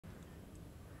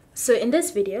So in this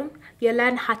video, you'll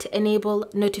learn how to enable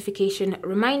notification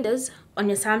reminders on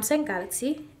your Samsung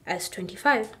Galaxy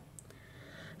S25.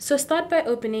 So start by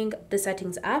opening the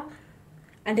Settings app,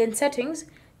 and in Settings,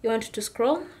 you want to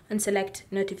scroll and select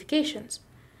Notifications.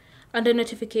 Under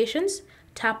Notifications,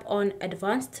 tap on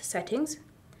Advanced Settings.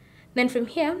 Then from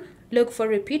here, look for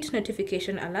Repeat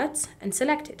Notification Alerts and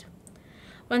select it.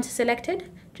 Once selected,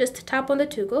 just tap on the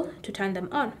toggle to turn them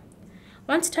on.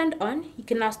 Once turned on, you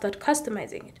can now start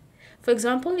customizing it. For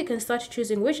example, you can start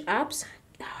choosing which apps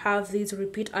have these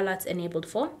repeat alerts enabled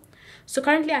for. So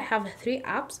currently I have 3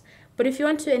 apps, but if you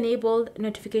want to enable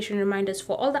notification reminders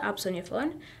for all the apps on your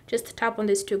phone, just tap on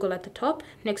this toggle at the top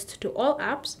next to all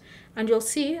apps, and you'll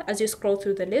see as you scroll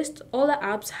through the list, all the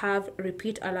apps have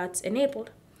repeat alerts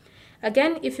enabled.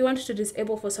 Again, if you want to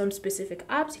disable for some specific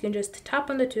apps, you can just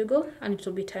tap on the toggle and it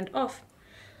will be turned off.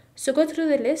 So go through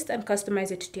the list and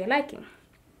customize it to your liking.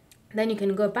 Then you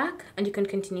can go back and you can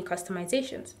continue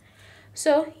customizations.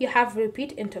 So you have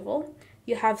repeat interval.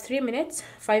 You have 3 minutes,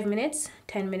 5 minutes,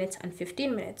 10 minutes, and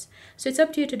 15 minutes. So it's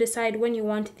up to you to decide when you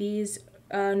want these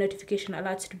notification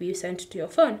alerts to be sent to your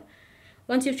phone.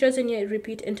 Once you've chosen your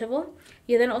repeat interval,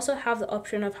 you then also have the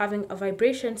option of having a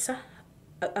vibration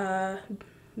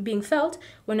being felt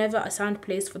whenever a sound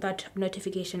plays for that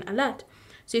notification alert.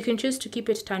 So you can choose to keep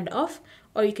it turned off,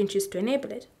 or you can choose to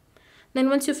enable it. Then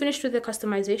once you're finished with the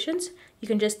customizations, you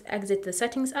can just exit the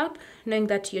Settings app, knowing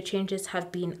that your changes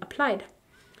have been applied.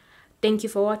 Thank you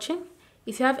for watching.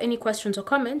 If you have any questions or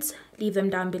comments, leave them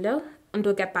down below and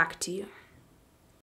we'll get back to you.